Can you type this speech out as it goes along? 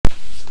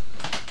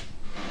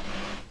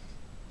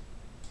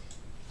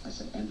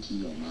empty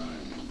your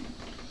mind.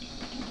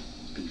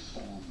 Be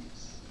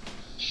formless,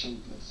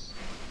 shapeless,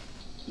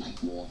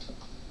 like water.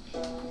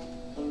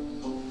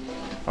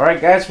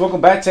 Alright guys,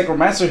 welcome back.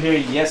 Techromancer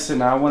here. Yes,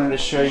 and I wanted to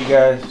show you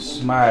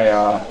guys my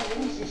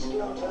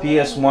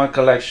PS1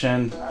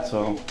 collection.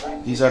 So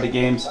these are the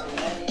games.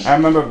 I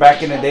remember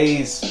back in the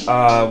days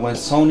when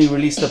Sony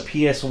released the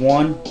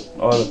PS1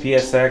 or the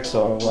PSX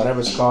or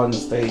whatever it's called in the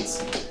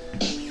States.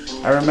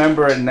 I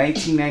remember in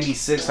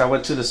 1996 I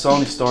went to the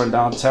Sony store in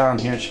downtown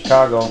here in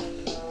Chicago,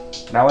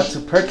 and I went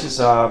to purchase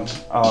a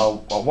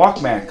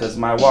Walkman because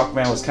my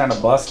Walkman was kind of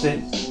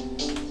busted.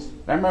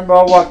 I remember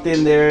I walked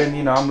in there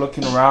and I'm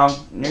looking around.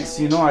 Next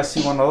thing you know, I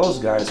see one of those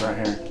guys right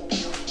here,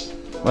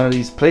 one of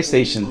these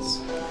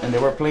PlayStations, and they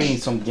were playing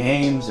some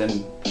games.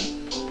 And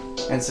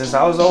since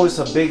I was always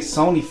a big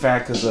Sony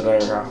fan because of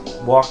their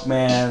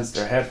Walkmans,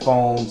 their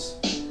headphones,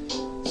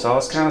 so I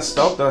was kind of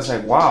stoked. I was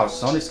like, wow,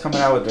 Sony's coming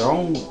out with their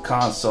own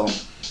console.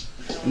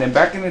 And then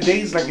back in the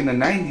days, like in the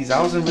 90s,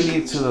 I wasn't really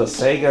into the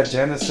Sega,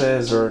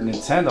 Genesis, or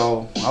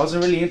Nintendo. I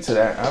wasn't really into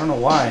that. I don't know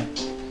why.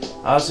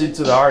 I was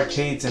into the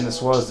arcades and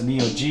as well as the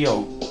Neo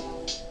Geo.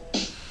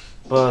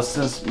 But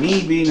since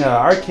me being an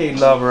arcade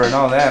lover and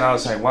all that, I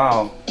was like,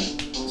 wow,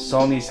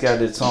 Sony's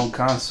got its own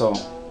console.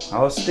 I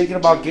was thinking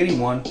about getting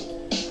one.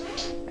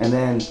 And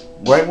then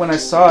right when I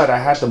saw it, I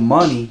had the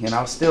money and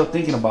I was still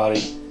thinking about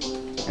it.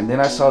 And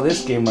then I saw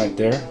this game right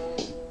there.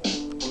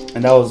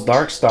 And that was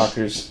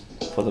Darkstalkers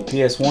for the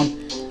PS1,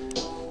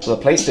 for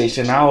the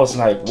PlayStation. I was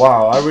like,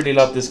 wow, I really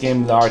love this game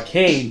in the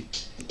arcade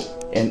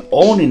and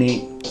owning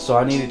it. So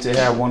I needed to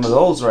have one of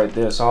those right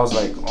there. So I was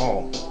like,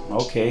 oh,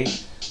 okay.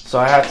 So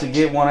I had to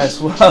get one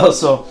as well.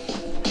 So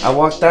I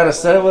walked out,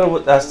 instead of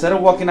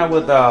walking out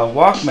with a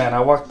Walkman, I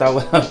walked out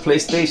with a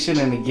PlayStation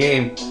and a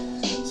game.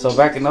 So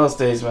back in those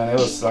days, man, it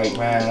was like,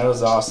 man, it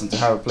was awesome to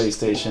have a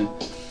PlayStation.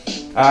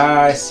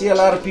 I see a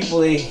lot of people,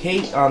 they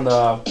hate on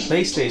the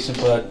PlayStation,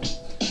 but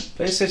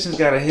PlayStation's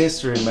got a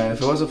history, man.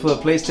 If it wasn't for the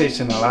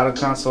PlayStation, a lot of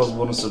consoles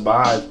wouldn't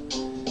survive.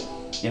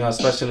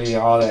 Especially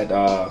all that,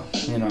 the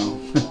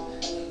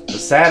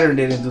Saturn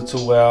didn't do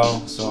too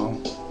well, so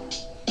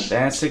the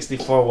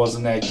N64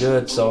 wasn't that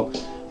good. So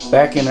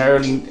back in the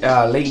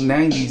late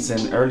 90s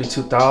and early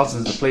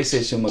 2000s, the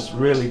PlayStation was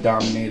really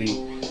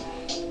dominating.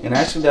 And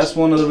actually, that's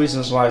one of the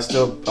reasons why I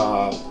still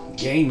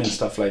game and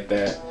stuff like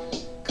that.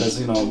 Because,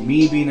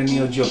 me being a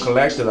Neo Geo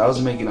collector, I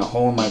was making a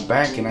hole in my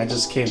bank, and I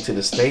just came to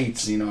the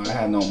States. I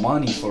had no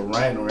money for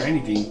rent or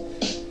anything.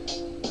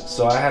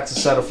 So I had to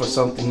settle for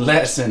something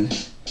less, and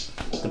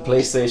the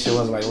PlayStation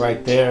was like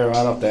right there,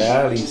 right up the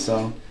alley.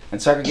 So I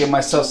could get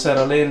myself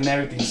settled in and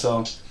everything.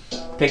 So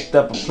picked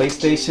up a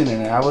PlayStation,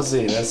 and that was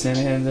it. That's the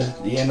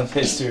end of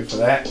history for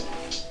that.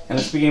 And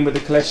let's begin with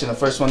the collection. The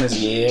first one is,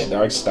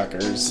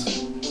 Darkstalkers.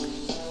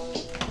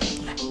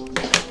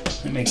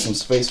 Let me make some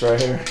space right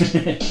here.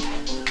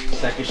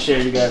 So I can share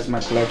you guys my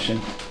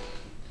collection.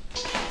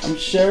 I'm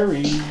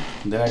sharing.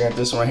 Then I got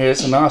this one here.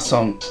 It's an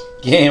awesome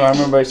game. I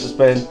remember I used to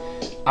spend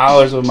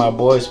hours with my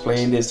boys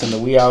playing this in the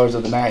wee hours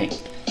of the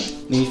night.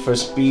 Need for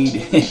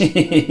Speed.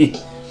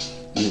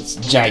 It's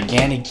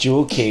gigantic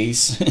jewel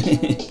case.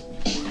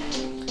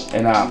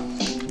 And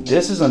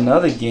this is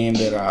another game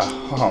that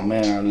oh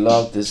man, I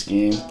love this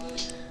game.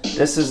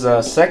 This is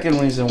the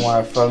second reason why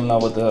I fell in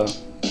love with the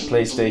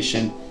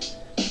PlayStation.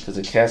 Because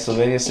of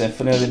Castlevania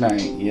Symphony of the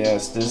Night.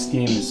 Yes, this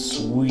game is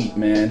sweet,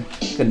 man.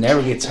 You could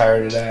never get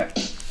tired of that.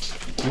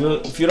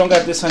 If you don't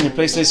got this on your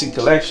PlayStation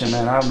collection,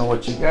 man, I don't know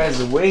what you guys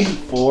are waiting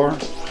for.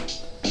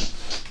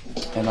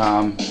 And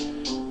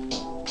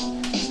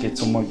let's get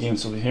some more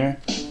games over here.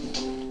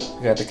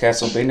 We got the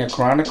Castlevania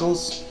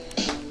Chronicles.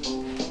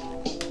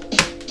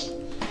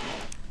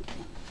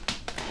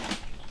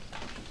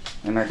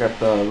 And I got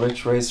the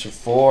Ridge Racer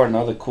 4,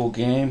 another cool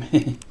game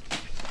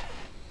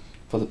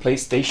for the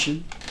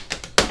PlayStation.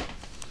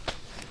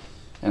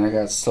 And I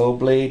got Soul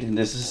Blade, and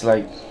this is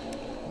like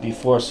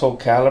before Soul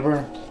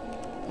Calibur.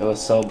 It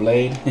was Soul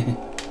Blade.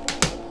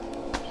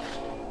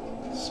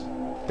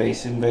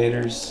 Space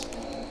Invaders.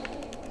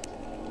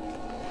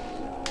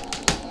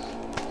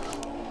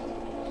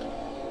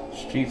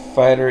 Street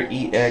Fighter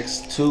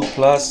EX2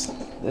 Plus.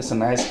 This is a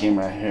nice game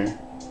right here.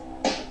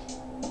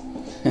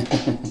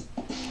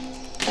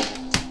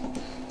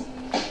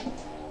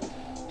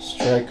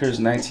 Strikers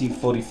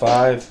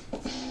 1945.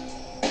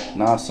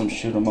 An awesome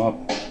shoot 'em up.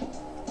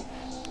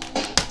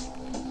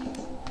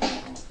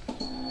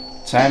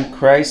 Time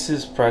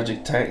Crisis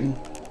Project Titan.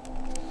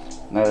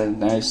 Another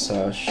nice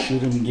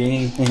shoot 'em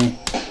game.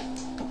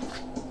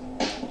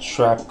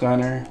 Trap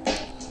Gunner.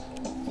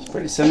 It's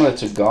pretty similar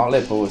to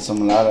Gauntlet, but with a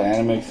lot of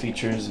anime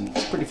features, and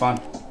it's pretty fun.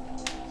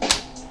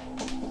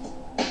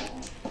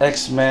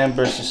 X-Men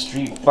vs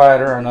Street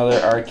Fighter,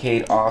 another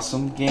arcade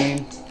awesome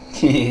game.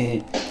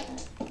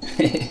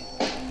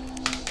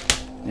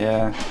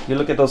 Yeah, you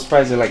look at those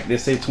prices, like they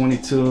say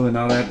 22 and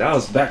all that. That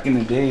was back in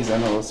the days. I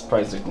know those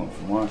prices are going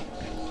for one.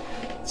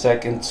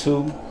 Tekken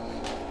 2.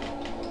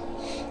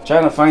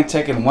 Trying to find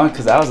Tekken 1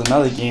 because that was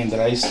another game that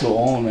I used to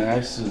own, and I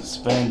used to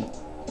spend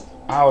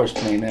hours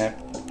playing that.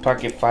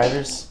 Pocket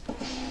Fighters.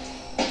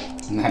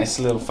 Nice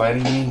little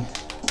fighting game.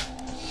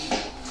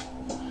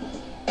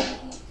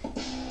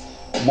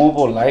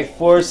 Mobile Life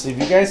Force. If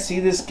you guys see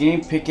this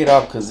game, pick it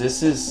up, because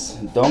this is,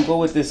 don't go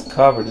with this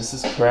cover. This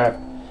is crap.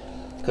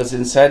 Because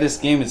inside this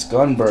game it's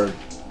Gunbird,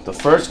 the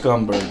first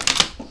Gunbird.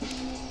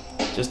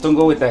 Just don't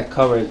go with that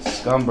cover.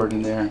 It's Gunbird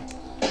in there.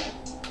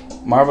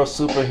 Marvel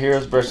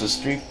Superheroes vs.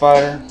 Street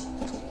Fighter.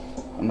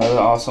 Another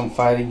awesome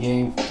fighting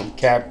game from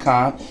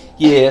Capcom.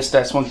 Yes,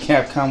 that's when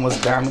Capcom was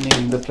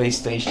dominating the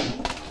PlayStation.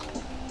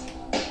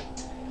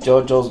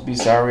 JoJo's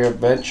Bizarre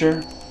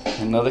Adventure.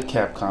 Another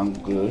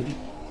Capcom good.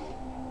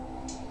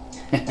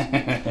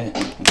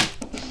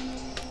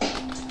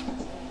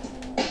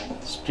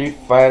 Street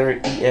Fighter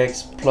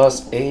EX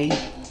Plus A.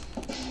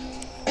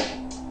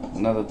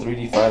 Another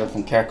 3D fighter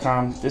from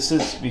Capcom. This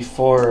is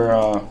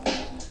before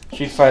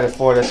Street Fighter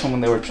 4. That's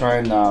when they were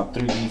trying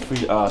 3D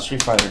free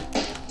Street Fighter.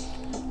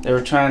 They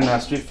were trying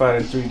Street Fighter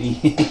in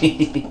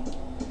 3D.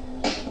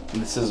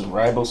 This is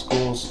Rival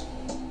Schools,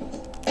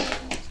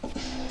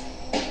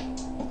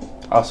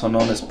 also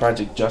known as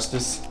Project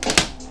Justice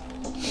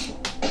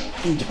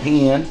in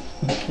Japan.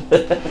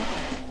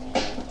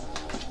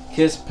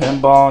 Kiss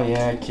Pinball,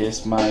 yeah,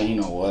 Kiss my,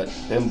 you know what,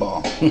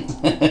 pinball.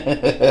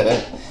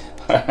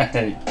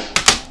 Alright.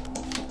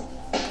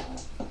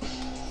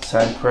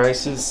 Time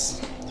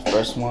Crisis, the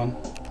first one.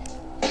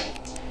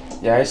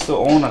 Yeah, I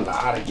still own a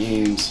lot of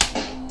games.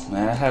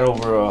 Man, I had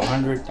over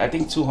 100, I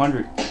think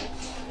 200.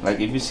 Like,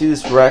 if you see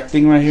this rack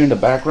thing right here in the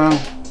background,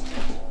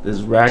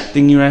 this rack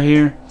thingy right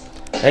here,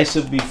 that used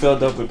to be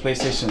filled up with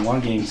PlayStation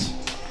 1 games.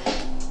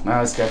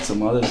 Now it's got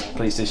some other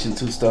PlayStation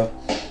 2 stuff.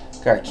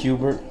 Got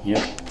Cubert,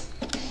 yep.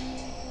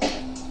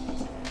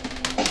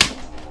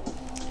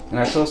 And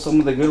I saw some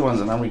of the good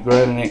ones and I'm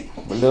regretting it.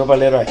 But little by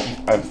little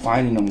I'm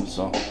finding them,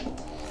 so.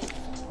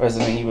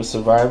 Resident Evil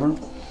Survivor.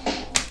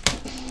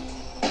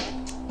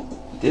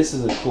 This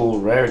is a cool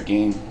rare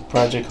game.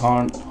 Project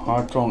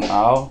Hawthorne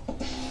Owl.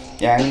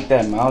 Yeah, I need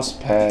that mouse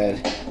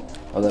pad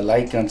or the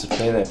light gun to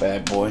play that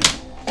bad boy.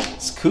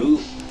 It's cool.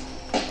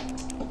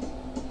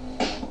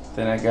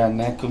 Then I got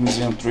Namco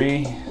Museum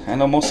 3. I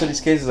know most of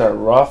these cases are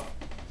rough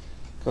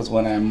because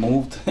when I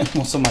moved,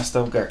 most of my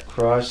stuff got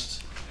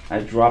crushed. I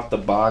dropped the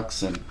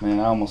box and man,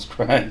 I almost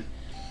cried.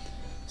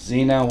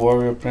 Xena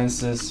Warrior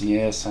Princess.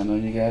 Yes, I know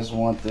you guys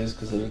want this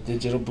because of the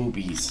digital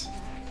boobies.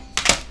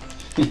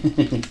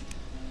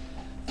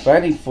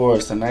 Fighting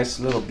Force, a nice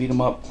little beat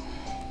 'em up.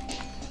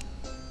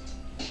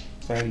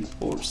 Fighting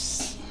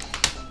Force.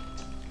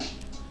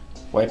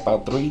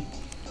 Wipeout 3.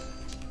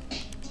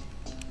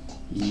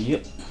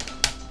 Yep.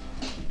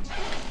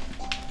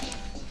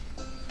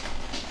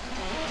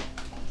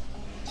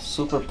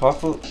 Super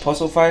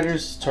Puzzle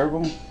Fighters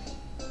Turbo.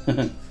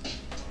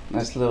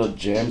 Nice little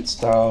jam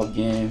style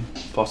game,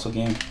 puzzle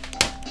game.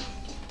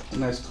 A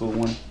nice cool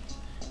one.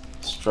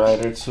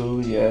 Strider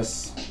 2,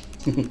 yes.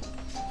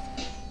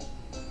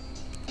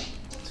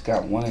 It's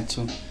got 1 and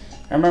 2.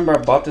 I remember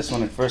I bought this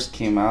when it first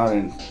came out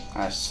and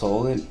I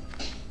sold it.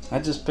 I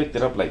just picked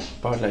it up like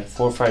probably like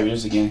 4 or 5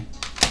 years again.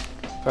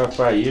 4 or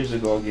 5 years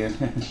ago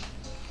again.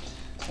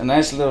 A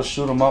nice little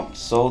shoot 'em up,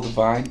 Soul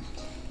Divine.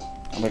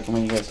 I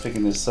recommend you guys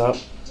picking this up.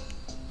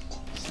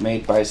 It's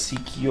made by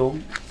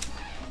Sikio.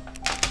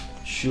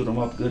 Shoot 'em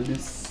up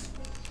goodness.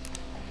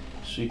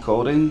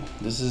 Suikoden.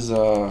 This is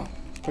a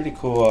pretty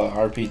cool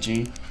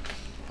RPG.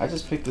 I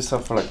just picked this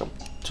up for like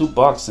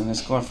 $2 and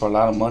it's going for a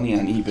lot of money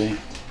on eBay.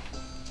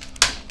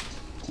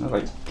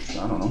 Like,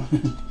 I don't know.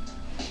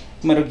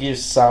 Metal Gear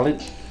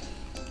Solid.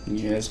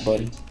 Yes,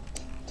 buddy.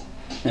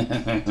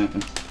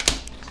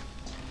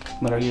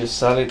 Metal Gear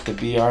Solid, the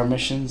BR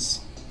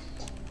missions.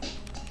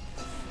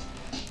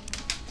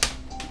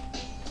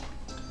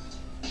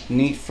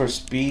 Need for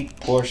Speed,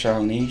 Porsche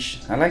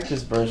Unleashed. I like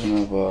this version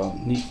of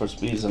Need for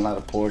Speed. There's a lot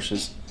of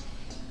Porsches.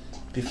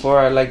 Before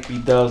I liked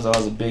B-dubs, I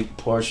was a big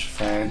Porsche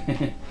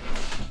fan.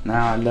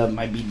 Now I love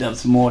my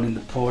B-dubs more than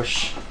the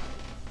Porsche.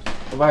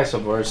 Or vice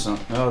versa.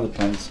 It all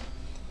depends.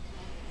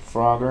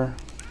 Frogger.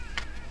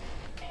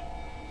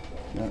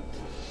 Yep.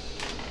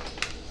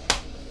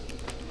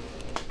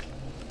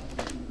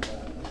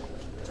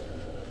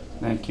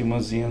 Namco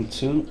Museum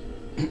 2.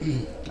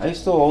 I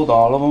used to hold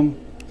all of them.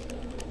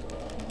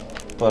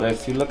 But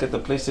if you look at the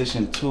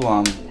PlayStation 2,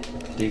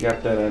 they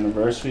got that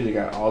anniversary. They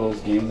got all those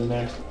games in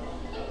there.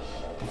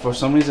 But for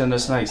some reason,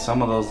 there's like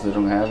some of those they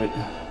don't have it.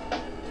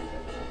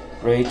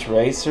 Rage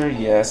Racer,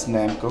 yes,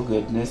 Namco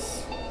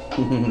goodness.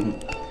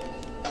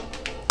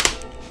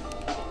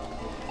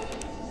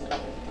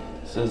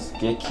 This is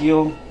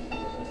Gekio.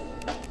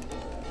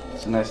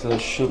 It's a nice little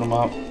shoot 'em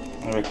up.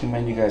 I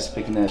recommend you guys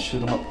picking that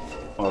shoot 'em up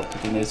or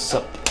picking this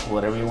up,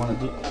 whatever you want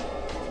to do.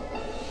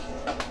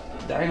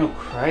 Dino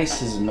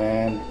Crisis,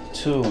 man,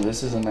 2.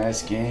 This is a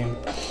nice game.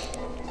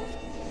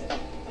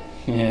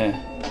 Yeah,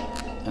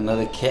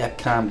 another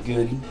Capcom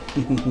goodie.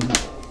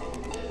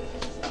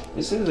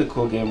 This is a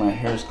cool game right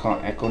here. It's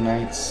called Echo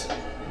Knights.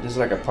 This is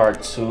like a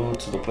part 2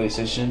 to the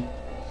PlayStation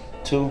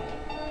 2.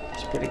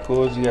 It's pretty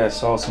cool. You guys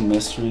saw some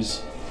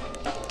mysteries,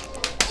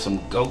 some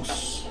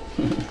ghosts.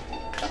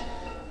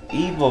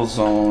 Evil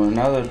Zone,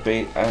 another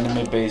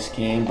anime-based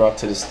game brought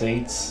to the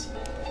States.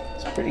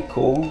 It's pretty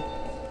cool,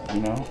 you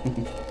know.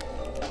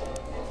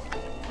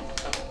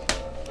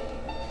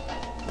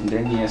 And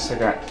then yes, I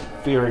got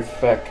Fear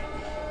Effect,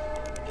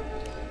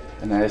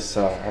 a nice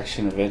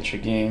action adventure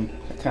game.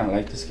 I kind of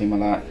like this game a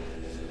lot.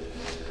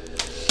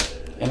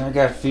 And I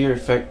got Fear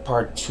Effect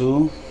Part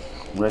 2,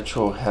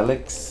 Retro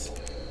Helix.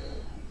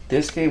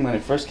 This game, when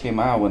it first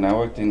came out, when I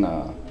worked in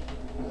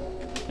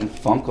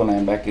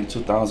Funkoland back in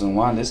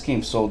 2001, this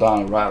game sold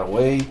out right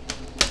away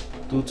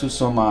due to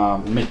some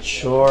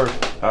mature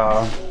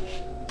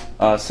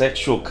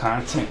sexual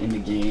content in the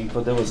game,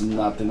 but there was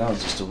nothing. That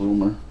was just a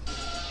rumor.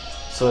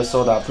 So it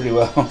sold out pretty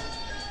well.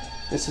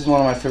 This is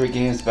one of my favorite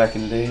games back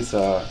in the days,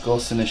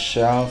 Ghost in the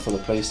Shell for the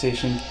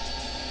PlayStation.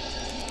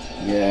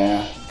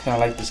 Yeah, kind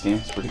of like this game.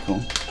 It's pretty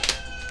cool.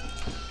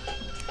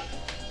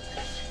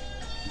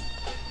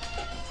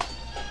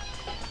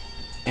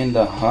 In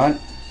the Hunt.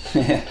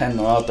 I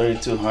know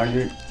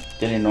 3200.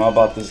 Didn't know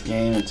about this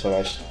game until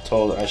I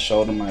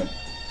showed him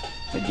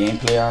the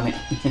gameplay on it.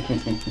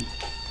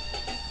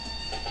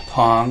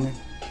 Pong.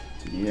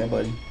 Yeah,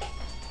 buddy.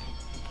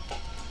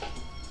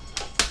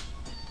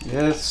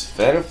 Yes,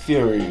 Fatal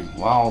Fury,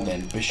 Wild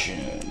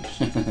Ambition.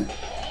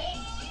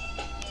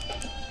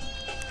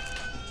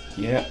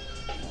 Yeah,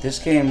 this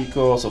game you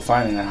could also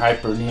find in a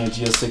Hyper Neo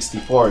Geo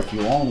 64 if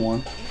you own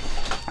one.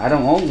 I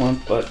don't own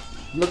one, but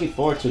I'm looking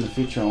forward to the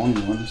future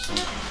owning one. So.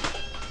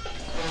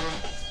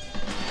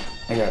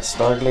 I got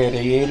Star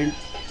Gladiator,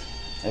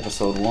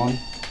 Episode 1.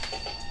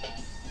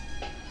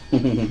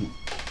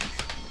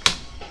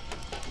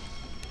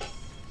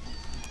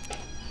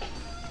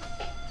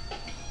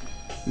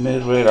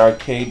 Mid-rate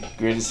arcade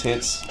greatest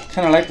hits.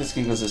 Kind of like this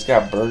game because it's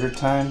got Burger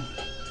Time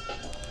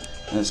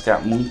and it's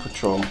got Moon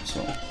Patrol.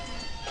 So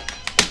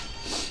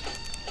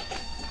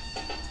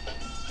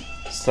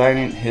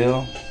Silent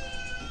Hill.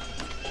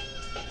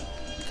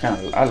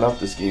 I love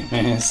this game,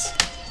 man. It's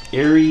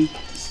eerie,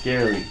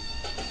 scary.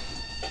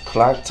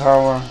 Clock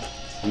Tower,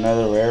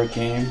 another rare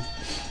game.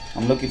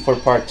 I'm looking for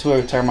part 2.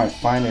 Every time I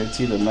find it, it's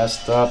either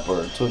messed up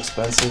or too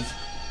expensive.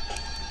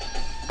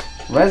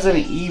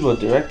 Resident Evil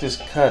Director's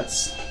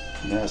Cuts.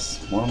 Yes,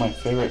 one of my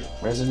favorite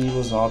Resident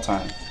Evils of all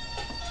time.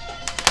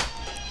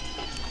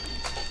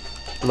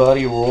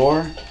 Bloody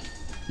Roar,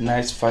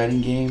 nice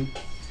fighting game.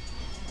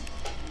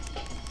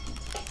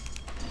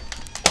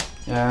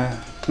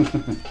 Yeah,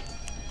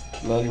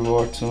 Bloody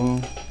Roar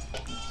 2.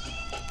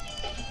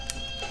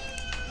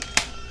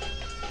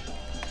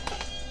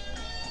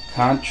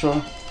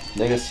 Contra,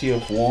 Legacy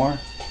of War.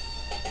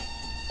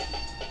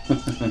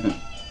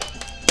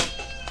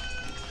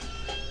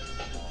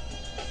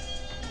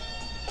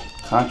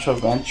 Contra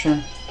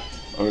Venture,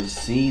 or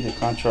Z, the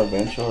Contra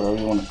Venture, or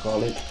whatever you want to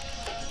call it.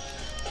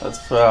 That's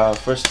for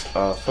first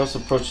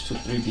approach to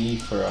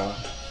 3D for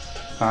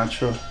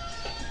Contra.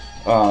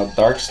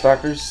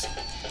 Darkstalkers,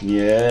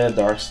 yeah,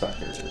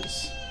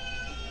 Darkstalkers.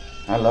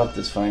 I love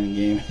this fighting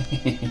game.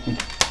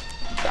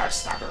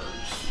 Darkstalkers.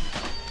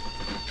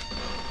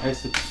 I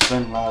used to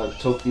spend a lot of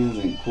tokens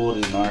and cool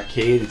in the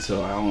arcade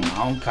until I own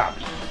my own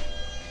copy.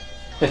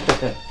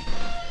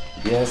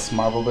 Yes,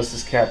 Marvel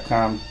vs.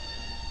 Capcom.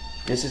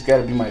 This has got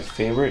to be my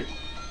favorite.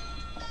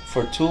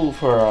 For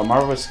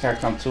Marvel vs.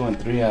 Capcom 2 and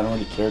 3, I don't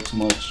really care too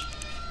much.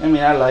 I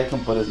mean, I like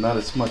them, but it's not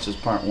as much as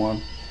part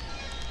 1.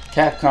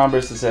 Capcom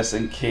vs.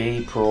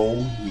 SNK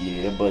Pro.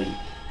 Yeah, buddy.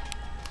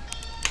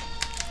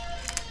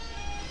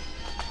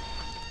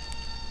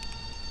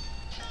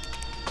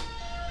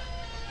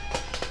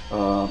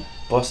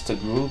 Bust a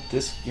Groove.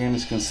 This game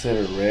is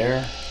considered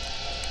rare.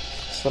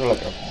 Sort of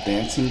like a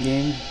dancing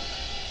game.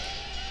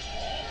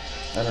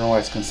 I don't know why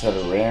it's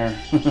considered rare.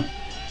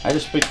 I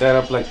just picked that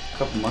up like a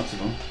couple months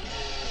ago.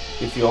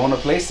 If you own a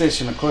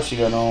PlayStation, of course you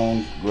gotta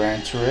own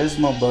Gran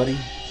Turismo, buddy.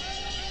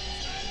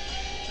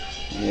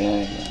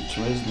 Yeah, Gran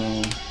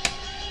Turismo.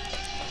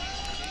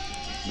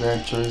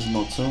 Gran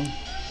Turismo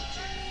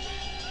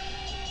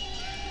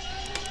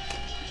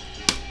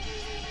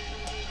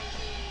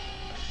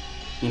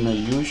 2.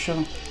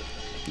 Inuyasha.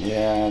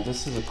 Yeah,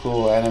 this is a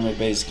cool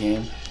anime-based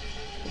game.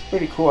 It's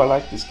pretty cool. I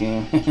like this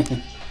game.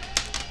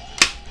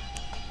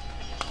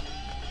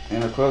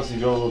 And of course, if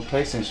you go to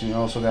PlayStation, you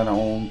also gotta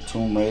own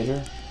Tomb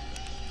Raider.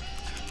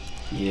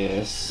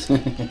 Yes.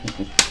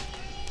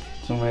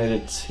 Tomb Raider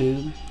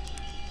 2.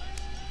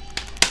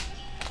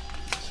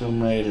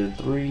 Tomb Raider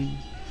 3.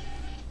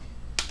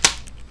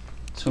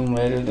 Tomb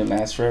Raider: The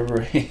Last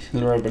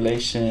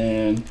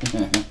Revelation.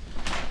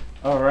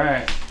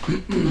 Alright.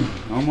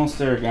 Almost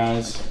there,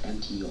 guys.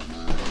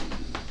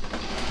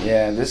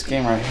 Yeah, this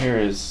game right here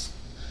is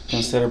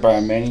considered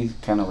by many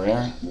kind of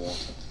rare.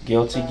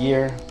 Guilty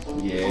Gear.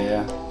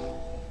 Yeah.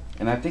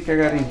 And I think I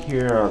got in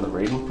here the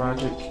Rating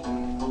Project.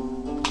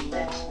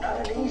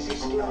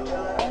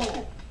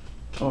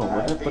 Oh,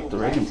 where did I put the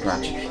Rating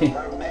Project?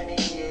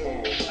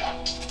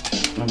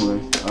 Anyway,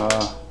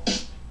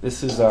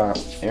 this is air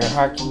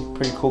hockey.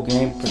 Pretty cool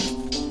game.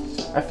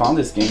 I found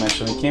this game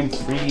actually. It came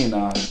free in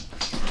one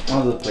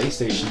of the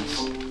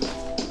PlayStations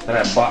that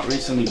I bought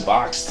recently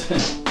boxed.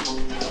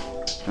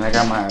 And I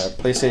got my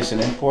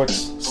PlayStation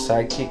imports,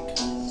 Psychic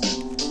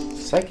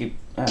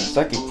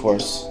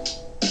Force.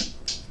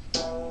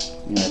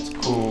 Yeah, it's a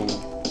cool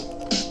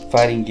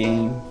fighting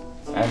game,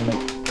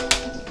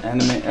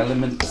 anime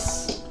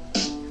elements.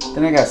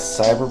 Then I got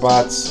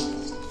Cyberbots,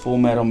 Full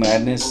Metal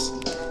Madness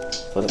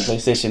for the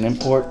PlayStation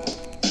import.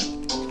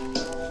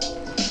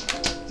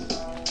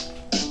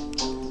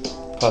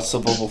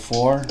 Puzzle Bubble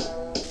 4.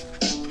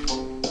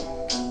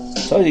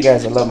 Told you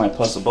guys I love my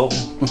Puzzle Bubble.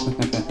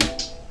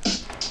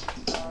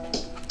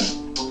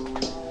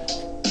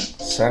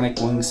 Sonic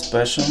Wings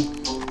Special.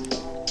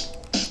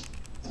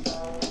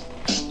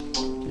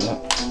 Yep.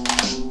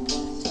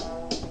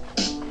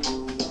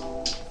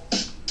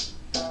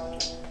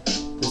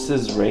 This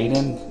is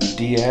Raiden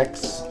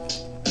DX.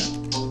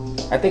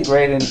 I think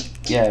Raiden,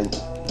 yeah,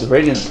 the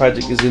Raiden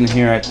project is in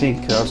here, I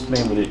think. I was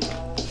playing with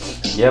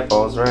it. Yep, I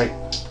was right.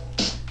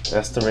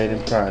 That's the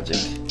Raiden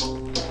project.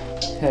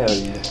 Hell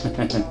yeah.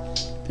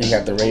 You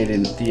got the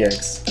Raiden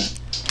DX.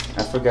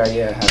 I forgot,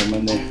 yeah, I had them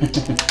in there.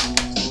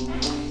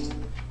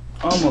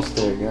 Almost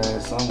there,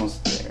 guys.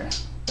 Almost there.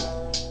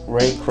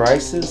 Ray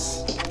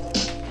Crisis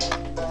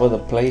for the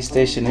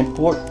PlayStation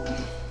import.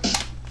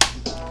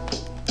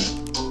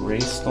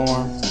 Ray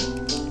Storm,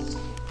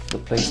 the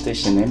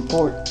PlayStation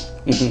import.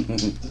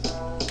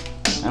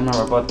 I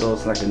remember I bought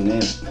those like a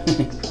nip.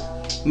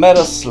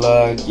 Metal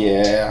Slug,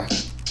 yeah.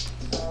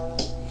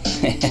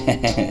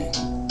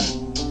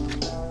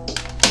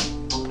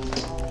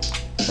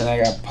 Then I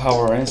got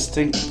Power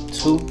Instinct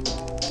 2.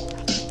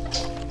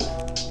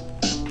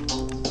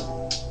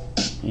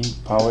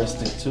 Power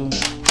Instinct 2.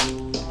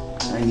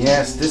 And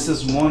yes, this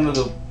is one of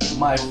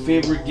my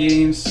favorite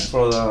games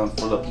for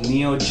the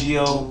Neo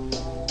Geo.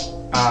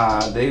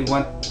 They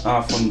went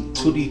from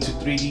 2D to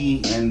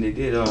 3D, and they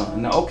did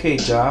an okay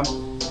job.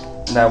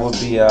 And that would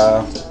be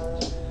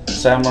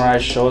Samurai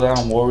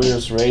Showdown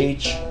Warriors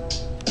Rage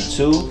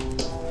 2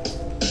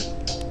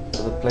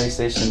 for the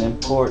PlayStation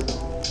import.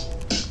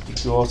 You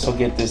can also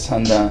get this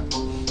on the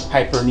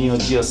Hyper Neo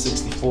Geo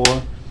 64.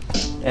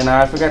 And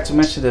I forgot to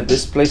mention that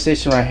this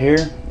PlayStation right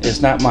here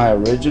is not my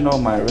original.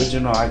 My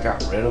original, I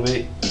got rid of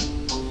it.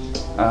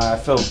 I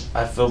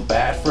felt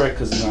bad for it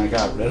because, you know, I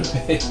got rid of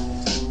it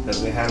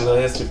because it had a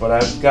little history. But I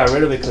got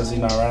rid of it because, you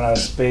know, I ran out of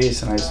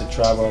space and I used to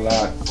travel a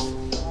lot.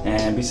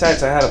 And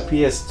besides, I had a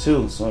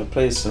PS2, so I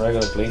played some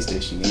regular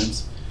PlayStation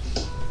games.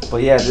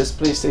 But yeah, this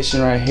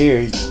PlayStation right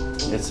here,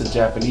 it's a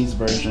Japanese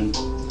version.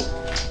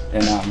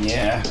 And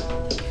yeah,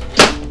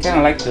 I kind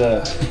of like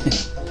the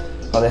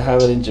how they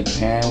have it in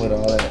Japan with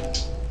all that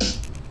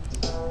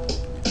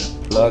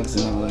plugs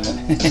and all that.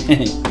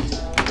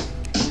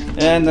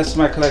 And that's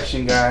my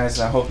collection, guys.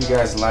 I hope you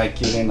guys like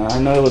it. And I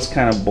know it was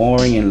kind of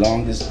boring and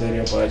long, this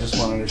video, but I just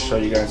wanted to show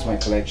you guys my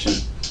collection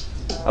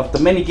of the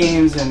mini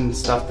games and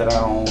stuff that I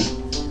own.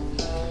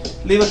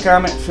 Leave a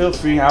comment, feel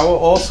free. I will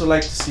also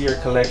like to see your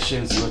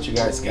collection, see what you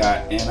guys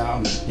got.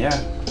 And yeah,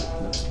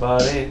 that's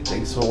about it.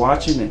 Thanks for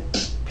watching and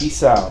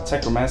peace out.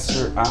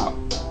 Techromancer out.